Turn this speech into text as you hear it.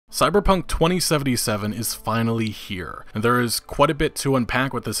Cyberpunk 2077 is finally here, and there is quite a bit to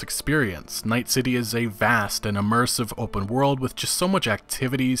unpack with this experience. Night City is a vast and immersive open world with just so much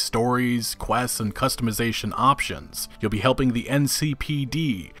activity, stories, quests, and customization options. You'll be helping the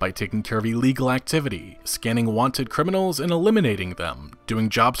NCPD by taking care of illegal activity, scanning wanted criminals and eliminating them, doing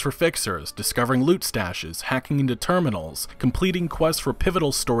jobs for fixers, discovering loot stashes, hacking into terminals, completing quests for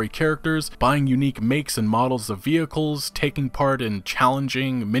pivotal story characters, buying unique makes and models of vehicles, taking part in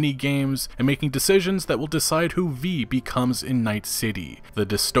challenging mini-games, and making decisions that will decide who V becomes in Night City, the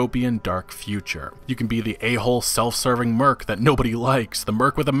dystopian dark future. You can be the a-hole self-serving merc that nobody likes, the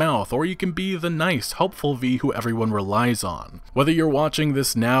merc with a mouth, or you can be the nice, helpful V who everyone relies on. Whether you're watching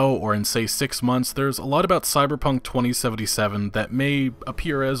this now or in say 6 months, there's a lot about Cyberpunk 2077 that may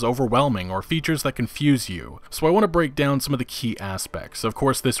appear as overwhelming or features that confuse you, so I want to break down some of the key aspects. Of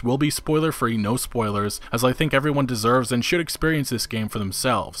course, this will be spoiler-free, no spoilers, as I think everyone deserves and should experience this game for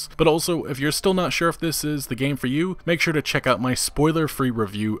themselves. But also, if you're still not sure if this is the game for you, make sure to check out my spoiler-free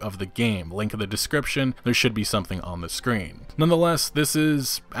review of the game. Link in the description, there should be something on the screen. Nonetheless, this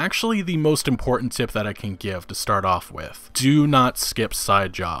is actually the most important tip that I can give to start off with. Do not skip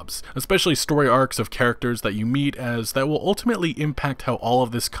side jobs, especially story arcs of characters that you meet, as that will ultimately impact how all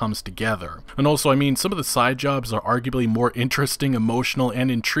of this comes together. And also, I mean, some of the side jobs are arguably more interesting, emotional,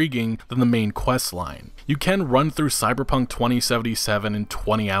 and intriguing than the main quest line. You can run through Cyberpunk 2077 in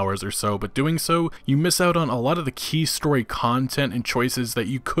 20 hours or so, but doing so, you miss out on a lot of the key story content and choices that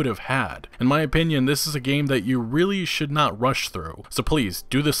you could have had. In my opinion, this is a game that you really should not rush through. So please,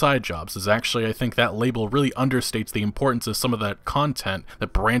 do the side jobs, as actually I think that label really understates the importance of some of that content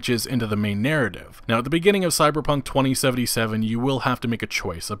that branches into the main narrative. Now, at the beginning of Cyberpunk 2077, you will have to make a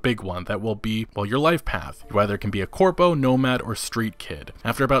choice, a big one, that will be, well, your life path. You either can be a corpo, nomad, or street kid.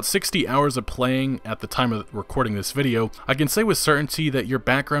 After about 60 hours of playing at the time of recording this video, I can say with certainty that your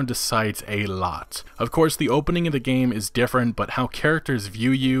background decides a lot. Of course, the opening of the game is different, but how characters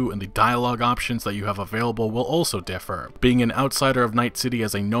view you and the dialogue options that you have available will also differ. Being an outsider of Night City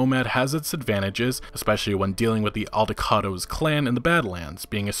as a nomad has its advantages, especially when dealing with the Aldecaldo's clan in the Badlands.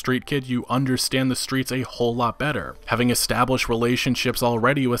 Being a street kid, you understand the streets a whole lot better, having established relationships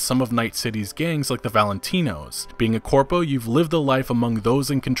already with some of Night City's gangs like the Valentinos. Being a corpo, you've lived a life among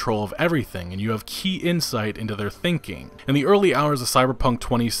those in control of everything, and you have key insight into their thinking. In the early hours of Cyberpunk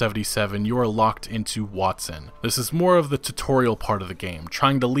 2077, you are locked into Watson. This is more of the tutorial part of the game.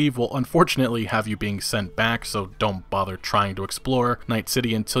 Trying to leave will unfortunately have you being sent back, so don't bother trying to explore Night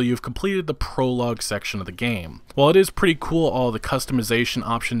City until you've completed the prologue section of the game. While it is pretty cool all the customization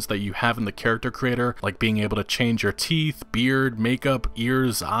options that you have in the character creator, like being able to change your teeth, beard, makeup,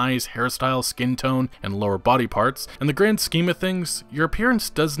 ears, eyes, hairstyle, skin tone, and lower body parts, in the grand scheme of things, your appearance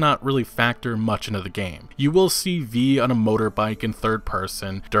does not really factor much into the game. You will see V on a motorbike in third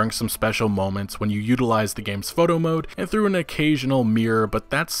person during some special moments when you utilize the game's photo mode and through an occasional mirror, but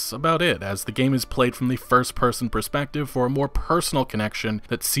that's about it, as the game is played from the first person perspective for a more personal connection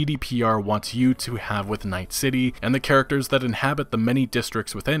that CDPR wants you to have with Night City and the characters that inhabit the many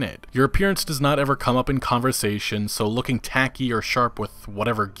districts within it. Your appearance does not ever come up in conversation, so looking tacky or sharp with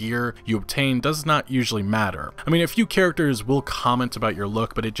whatever gear you obtain does not usually matter. I mean, a few characters will comment about your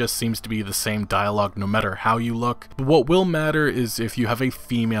look, but it just seems to be the same dialogue no matter how you look. But what will matter is if you have a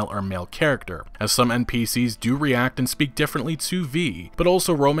female or male character, as some NPCs do react and speak differently to V, but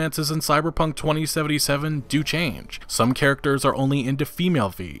also romances in Cyberpunk 2077 do change. Some characters are only into female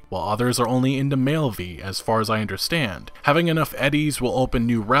V, while others are only into male V, as far as I understand. Having enough eddies will open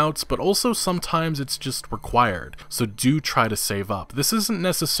new routes, but also sometimes it's just required, so do try to save up. This isn't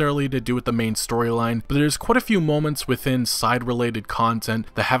necessarily to do with the main storyline, but there's quite a few moments within side-related content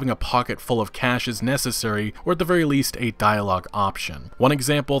that having a pocket full of cash is necessary, or at the very least a dialogue option. One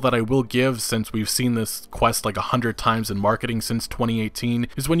example that I will give, since we've seen this quest like 100 times in marketing since 2018,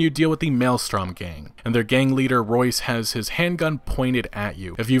 is when you deal with the Maelstrom gang, and their gang leader Royce has his handgun pointed at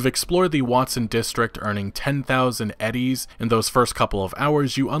you. If you've explored the Watson district earning 10,000 eddies in those first couple of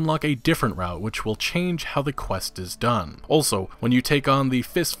hours, you unlock a different route which will change how the quest is done. Also, when you take on the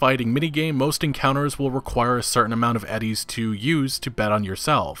fist fighting minigame, most encounters will require a certain amount of eddies to use to bet on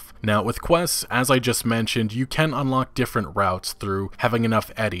yourself. Now with quests, as I just mentioned, you can unlock different routes through having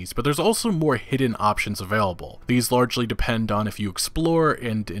enough eddies, but there's also more hidden options available. These largely depend on if you explore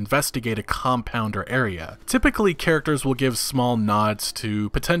and investigate a compound or area. Typically, characters will give small nods to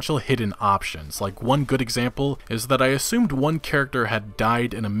potential hidden options. Like, one good example is that I assumed one character had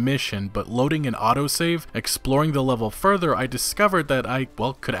died in a mission, but loading an autosave, exploring the level further, I discovered that I,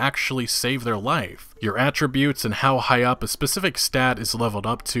 well, could actually save their life. Your attributes and how high up a specific stat is leveled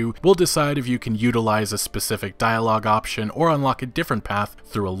up to will decide if you can utilize a specific dialogue option or unlock a different path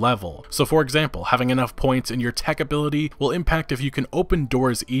through a level. So for example, having enough points in your tech ability will impact if you can open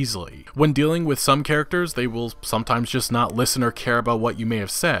doors easily. When dealing with some characters, they will sometimes just not listen or care about what you may have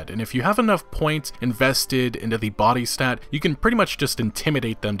said, and if you have enough points invested into the body stat, you can pretty much just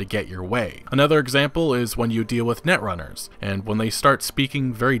intimidate them to get your way. Another example is when you deal with netrunners, and when they start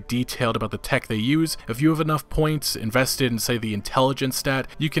speaking very detailed about the tech they use, if you have enough points invested in, say, the intelligence stat,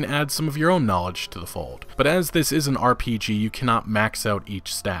 you can add some of your own knowledge to the fold. But as this is an RPG, you cannot max out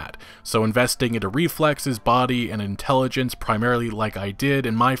each stat, so investing into reflexes, body, and intelligence primarily like I did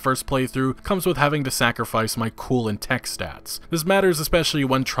in my first playthrough comes with having to sacrifice my cool and tech stats. This matters especially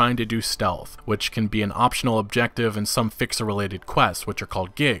when trying to do stealth, which can be an optional objective in some fixer-related quests, which are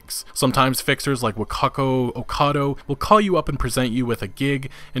called gigs. Sometimes fixers like Wakako Okado will call you up and present you with a gig,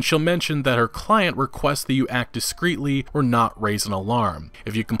 and she'll mention that her client requests that you act discreetly or not raise an alarm.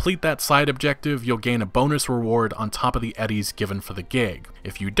 If you complete that side objective, you'll gain a bonus reward on top of the eddies given for the gig.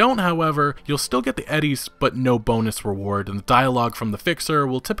 If you don't, however, you'll still get the eddies but no bonus reward, and the dialogue from the fixer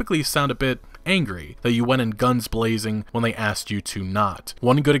will typically sound a bit angry that you went in guns blazing when they asked you to not.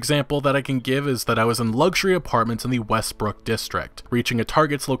 One good example that I can give is that I was in luxury apartments in the Westbrook district. Reaching a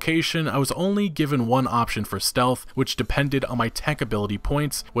target's location, I was only given one option for stealth, which depended on my tech ability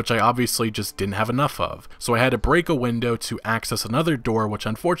points, which I obviously just didn't have enough of. So I had to break a window to access another door, which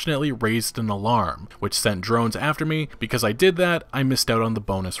unfortunately raised an alarm, which sent drones after me. Because I did that, I missed out on the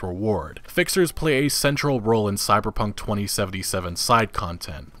bonus reward. Fixers play a central role in Cyberpunk 2077 side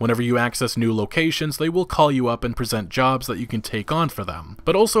content. Whenever you access new locations, they will call you up and present jobs that you can take on for them.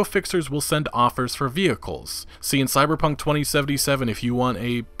 But also fixers will send offers for vehicles. See, in Cyberpunk 2077, if you want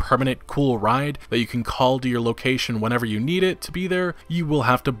a permanent cool ride that you can call to your location whenever you need it to be there, you will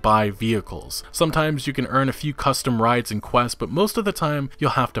have to buy vehicles. Sometimes you can earn a few custom rides and quests, but most of the time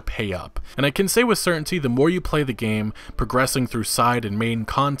you'll have to pay up. And I can say with certainty, the more you play the game, progressing through side and main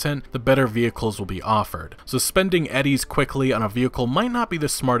content, the better vehicles will be offered. So spending eddies quickly on a vehicle might not be the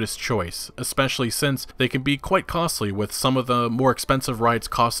smartest choice, especially since they can be quite costly, with some of the more expensive rides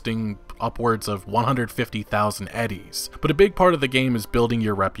costing upwards of 150,000 eddies. But a big part of the game is building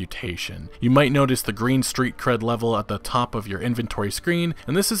your reputation. You might notice the green street cred level at the top of your inventory screen,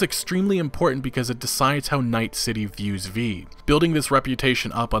 and this is extremely important because it decides how Night City views V. Building this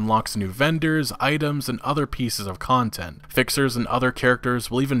reputation up unlocks new vendors, items, and other pieces of content. Fixers and other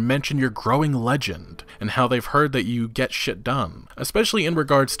characters will even mention your growing legend and how they've heard that you get shit done. Especially in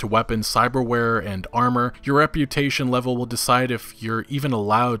regards to weapons, cyberware, and armor, your reputation level will decide if you're even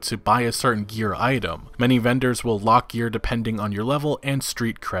allowed to buy a certain gear item. Many vendors will lock gear depending on your level and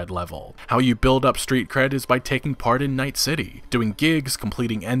street cred level. How you build up street cred is by taking part in Night City, doing gigs,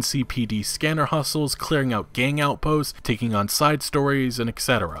 completing NCPD scanner hustles, clearing out gang outposts, taking on side stories, and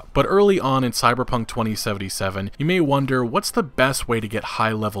etc. But early on in Cyberpunk 2077, you may wonder what's the best way to get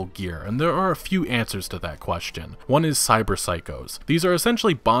high level gear, and there are a few answers to that question. One is Cyber Psychos. These are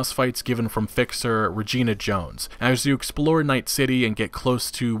essentially boss fights given from fixer Regina Jones. As you explore Night City and get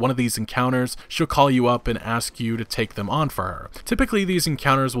close to one of these encounters, she'll call you up and ask you to take them on for her. Typically, these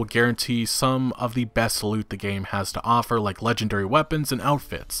encounters will guarantee some of the best loot the game has to offer, like legendary weapons and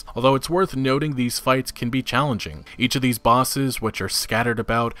outfits. Although it's worth noting, these fights can be challenging. Each of these bosses, which are scattered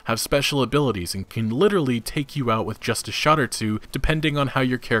about, have special abilities and can literally take you out with just a shot or two, depending on how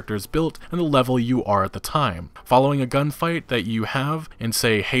your character is built and the level you are at the time. Following a gunfight that you have in,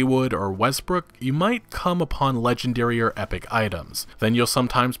 say, Haywood or Westbrook, you might come upon legendary or epic items. Then you'll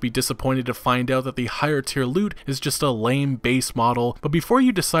sometimes be disappointed to find out that the higher tier loot is just a lame base model, but before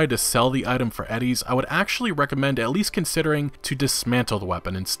you decide to sell the item for eddies, I would actually recommend at least considering to dismantle the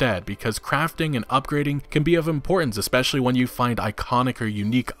weapon instead, because crafting and upgrading can be of importance, especially when you find iconic or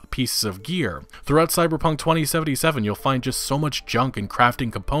unique pieces of gear. Throughout Cyberpunk 2077, you'll find just so much junk and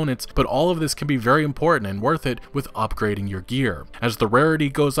crafting components, but all of this can be very important and worth it with upgrading your gear. As the rarity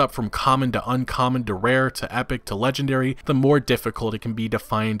goes up from common to uncommon to rare to epic to legendary, the more difficult it can be to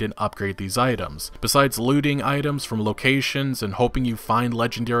find and upgrade these items. Besides looting items from locations and hoping you find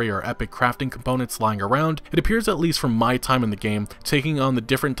legendary or epic crafting components lying around, it appears, at least from my time in the game, taking on the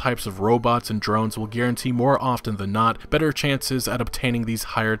different types of robots and drones will guarantee more often than not better chances at obtaining these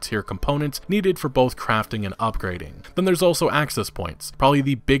higher tier components needed for both crafting and upgrading. Then there's also access points, probably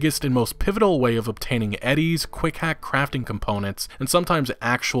the biggest and most pivotal way of obtaining eddies, quick hack crafting components, and sometimes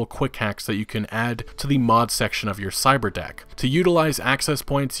actual quick hacks that you can add to the mod section of your cyber deck. To utilize access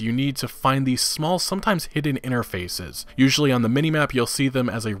points, you need to find these small, sometimes hidden interfaces. Usually on the minimap you'll see them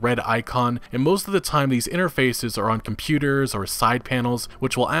as a red icon, and most of the time these interfaces are on computers or side panels,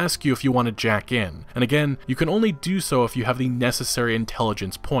 which will ask you if you want to jack in. And again, you can only do so if you have the necessary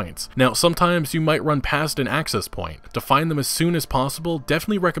intelligence points. Now, sometimes you might run past an access point. To find them as soon as possible,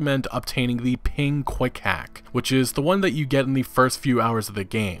 definitely recommend obtaining the ping quick hack, which is the one that you get in the first few hours of the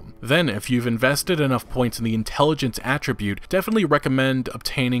game. Then, if you've invested enough points in the intelligence attribute, definitely recommend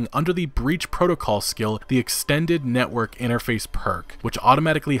obtaining under the breach protocol skill the extended network interface perk, which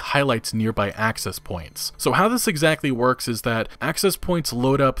automatically highlights nearby access points. So how this exactly works is that access points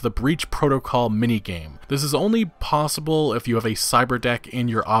load up the breach protocol minigame. This is only possible if you have a cyberdeck in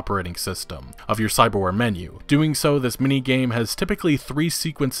your operating system of your cyberware menu. Doing so, this minigame has typically 3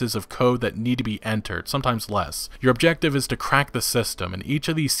 sequences of code that need to be entered, sometimes less. Your objective is to crack the system, and each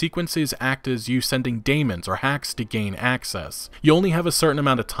of these sequences act as you sending daemons or hacks to gain access. You only have a certain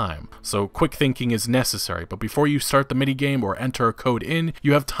amount of time, so quick thinking is necessary, but before you start the minigame or enter a code in,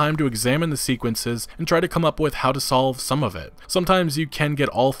 you have time to examine the sequences and try to come up with how to solve some of it. Sometimes you can get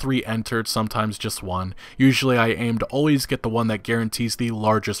all 3 entered, sometimes just one. Usually I aim to always get the one that guarantees the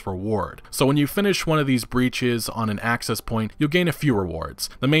largest reward. So when you finish one of these breaches on an access point, you'll gain a few rewards.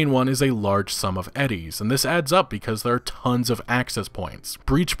 The main one is a large sum of eddies, and this adds up because there are tons of access points.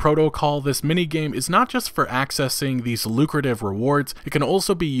 Breach protocol, this minigame, is not just for accessing these lucrative rewards, it can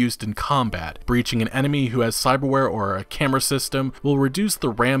also be used in combat. Breaching an enemy who has cyberware or a camera system will reduce the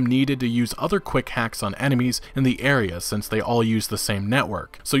RAM needed to use other quick hacks on enemies in the area since they all use the same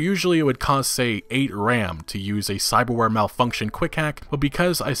network. So usually it would cost say 8 RAM to use a cyberware malfunction quick hack, but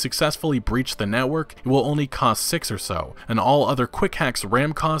because I successfully breached the network, it will only cost 6 or so, and all other quick hacks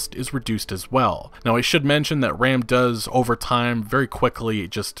RAM cost is reduced as well. Now I should mention that RAM does over time very quickly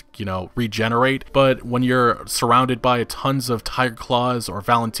just, regenerate, but when you're surrounded by tons of Tiger Claws or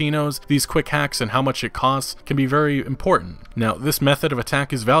Valentinos, these quick hacks and how much it costs can be very important. Now, this method of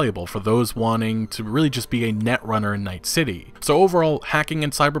attack is valuable for those wanting to really just be a net runner in Night City. So overall, hacking in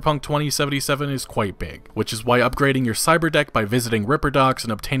Cyberpunk 2077 is quite big, which is why upgrading your cyberdeck by visiting Ripper Docs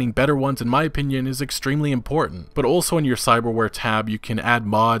and obtaining better ones in my opinion is extremely important. But also in your cyberware tab, you can add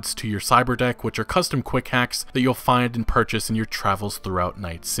mods to your cyberdeck, which are custom quick hacks that you'll find and purchase in your travels throughout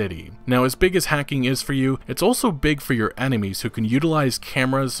Night City. Now, as big as hacking is for you, it's also big for your enemies who can utilize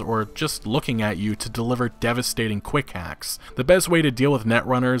cameras or just looking at you to deliver devastating quick hacks. The best way to deal with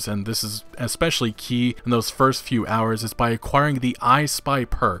netrunners, and this is especially key in those first few hours, is by acquiring the I Spy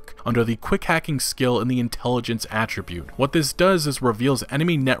perk under the quick hacking skill in the intelligence attribute. What this does is reveals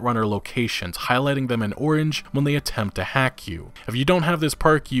enemy netrunner locations, highlighting them in orange when they attempt to hack you. If you don't have this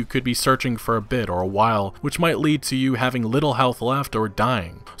perk, you could be searching for a bit or a while, which might lead to you having little health left or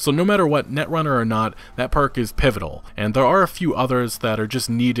dying. So no matter what, netrunner or not, that perk is pivotal, and there are a few others that are just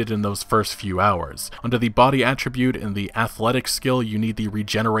needed in those first few hours. Under the body attribute and the athletic skill, you need the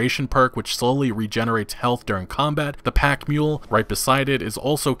regeneration perk, which slowly regenerates health during combat. The pack mule right beside it is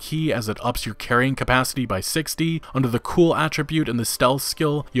also key as it ups your carrying capacity by 60. Under the cool attribute and the stealth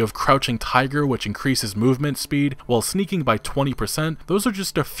skill, you have crouching tiger, which increases movement speed while sneaking by 20%. Those are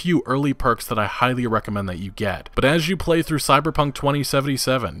just a few early perks that I highly recommend that you get. But as you play through Cyberpunk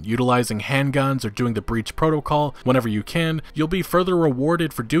 2077, utilizing handguns or doing the breach protocol whenever you can, you'll be further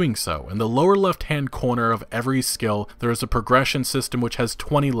rewarded for doing so. In the lower left hand corner of every skill, there is a progression system which has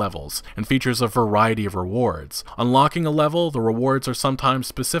 20 levels and features a variety of rewards. Unlocking a level, the rewards are sometimes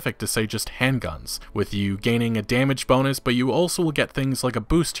specific to say just handguns, with you gaining a damage bonus, but you also will get things like a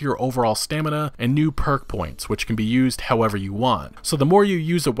boost to your overall stamina and new perk points, which can be used however you want. So the more you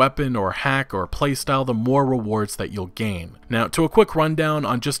use a weapon or hack or playstyle, the more rewards that you'll gain. Now, to a quick rundown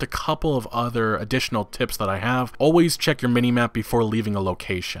on just a couple of other additional tips that I have, always check your minimap before leaving a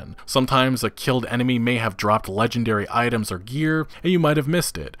location. Sometimes a killed enemy may have dropped legendary items or gear, and you might have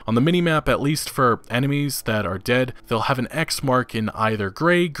missed it. On the minimap, at least for enemies that are dead, they'll have an X mark in either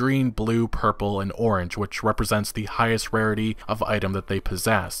gray, green, blue, purple, and orange, which represents the highest rarity of item that they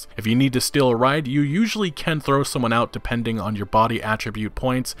possess. If you need to steal a ride, you usually can throw someone out depending on your body attribute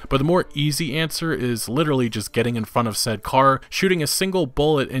points, but the more easy answer is literally just getting in front of said car, shooting a single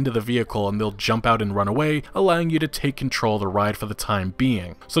bullet into the vehicle, and they'll jump out and run away, allowing you to take control of the ride for the time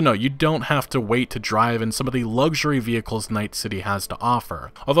being. So no, you don't have to wait to drive in some of the luxury vehicles Night City has to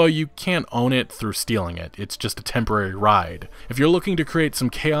offer, although you can't own it through stealing it. It's just a temporary ride. If you're looking to create some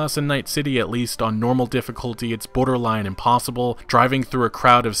chaos in Night City, at least on normal difficulty, it's borderline impossible. Driving through a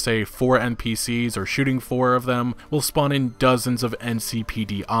crowd of say 4 NPCs or shooting 4 of them will spawn in dozens of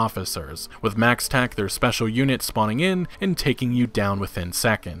NCPD officers. With max tac, there's special units spawning in and taking you down within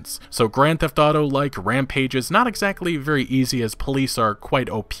seconds. So Grand Theft Auto like rampages, not exactly very easy as police are quite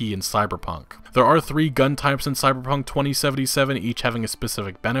OP in Cyberpunk. There are 3 gun types in Cyberpunk 2077, each having a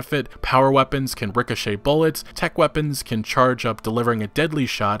specific benefit. Power weapons can ricochet bullets, tech weapons can charge up delivering a deadly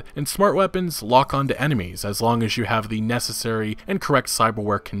shot, and smart weapons lock onto enemies as long as you have the necessary and correct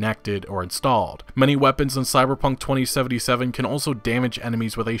cyberware connected or installed. Many weapons in Cyberpunk 2077 can also damage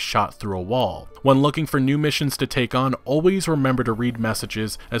enemies with a shot through a wall. When looking for new missions to take on, always remember to read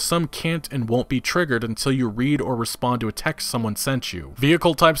messages, as some can't and won't be triggered until you read or respond to a text someone sent you.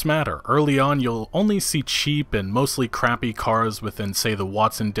 Vehicle types matter. Early on, you'll only see cheap and mostly crappy cars within, say, the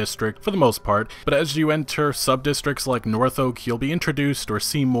Watson district for the most part, but as you enter sub-districts like North Oak, you'll be introduced or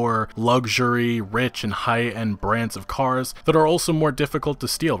see more luxury, rich, and high-end brands of cars that are also more difficult to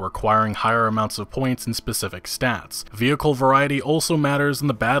steal, requiring higher amounts of points and specific stats. Vehicle variety also matters in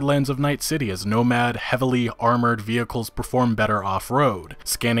the Badlands of Night City, as nomad, heavily armored vehicles perform better off-road.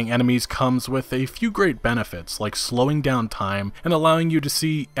 Scanning enemies comes with a few great benefits, like slowing down time and allowing you to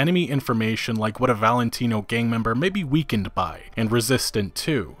see enemy information like what a Valentino gang member may be weakened by, and resistant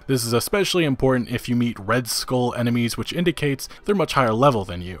too. This is especially important if you meet Red Skull enemies, which indicates they're much higher level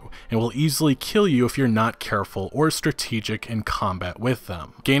than you, and will easily kill you if you're not careful or strategic in combat with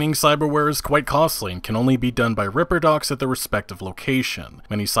them. Gaining cyberware is quite costly and can only be done by Ripper Docs at their respective location.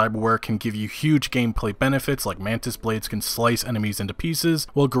 Many cyberware can give you huge gameplay benefits, like Mantis Blades can slice enemies into pieces,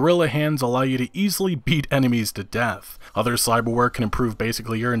 while Gorilla Hands allow you to easily beat enemies to death. Other cyberware can improve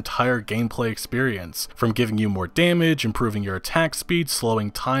basically your entire gameplay experience, from giving you more damage, improving your attack speed,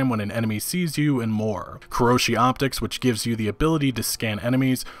 slowing time when an enemy sees you, and more. Kuroshi Optics, which gives you the ability to scan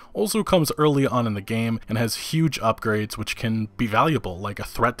enemies, also comes early on in the game and has huge upgrades which can be valuable, like a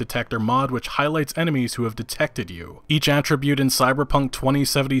threat detector mod which highlights enemies who have detected you. Each attribute in Cyberpunk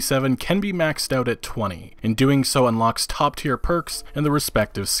 2077 can be maxed out at 20. In doing so, unlocks top tier perks and the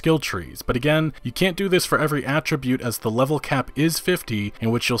respective skill trees, but again, you can't do this for every attribute, as the level cap is 50,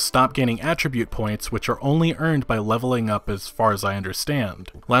 in which you'll stop gaining attribute points, which are only earned by leveling up as far as I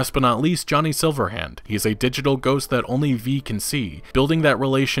understand. Last but not least, Johnny Silverhand. He's a digital ghost that only V can see. Building that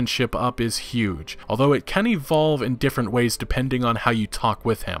relationship up is huge, although it can evolve in different ways depending on how you talk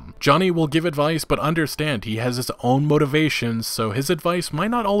with him. Johnny will give advice, but understand he has his own motivations, so his advice might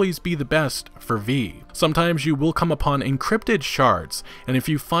not always be the best for V. Sometimes you will come upon encrypted shards, and if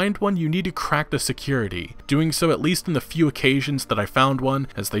you find one, you need to crack the security. Doing so, at least in the few occasions that I found one,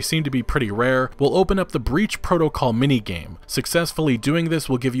 as they seem to be pretty rare, will open up the Breach Protocol minigame. Successfully doing this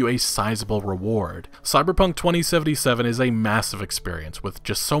will give you a sizable reward. Cyberpunk 2077 is a massive experience with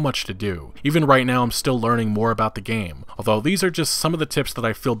just so much to do. Even right now, I'm still learning more about the game, although these are just some of the tips that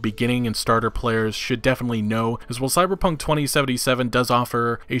I feel beginning and starter players should definitely know, as while Cyberpunk 2077 does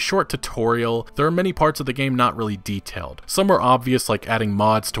offer a short tutorial, there are many parts of the game not really detailed. Some are obvious, like adding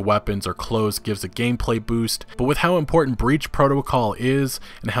mods to weapons or clothes gives a gameplay boost, but with how important Breach Protocol is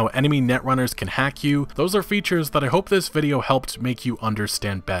and how enemy netrunners can hack you, those are features that I hope this video helped make you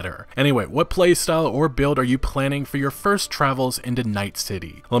understand better. Anyway, what playstyle or build are you planning for your first travels into Night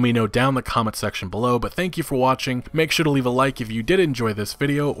City? Let me know down in the comment section below, but thank you for watching. Make sure to leave a like if you did enjoy this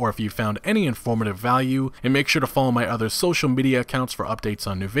video or if you found any informative value, and make sure to follow my other social media accounts for updates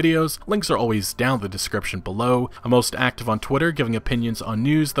on new videos. Links are always down in the description below. I'm most active on Twitter, giving opinions on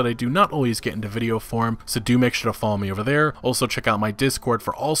news that I do not always get into video form, so do make sure to follow me over there. Also check out my Discord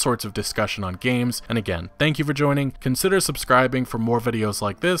for all sorts of discussion on games, and again, thank you for joining. Consider subscribing for more videos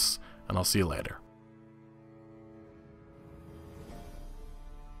like this, and I'll see you later.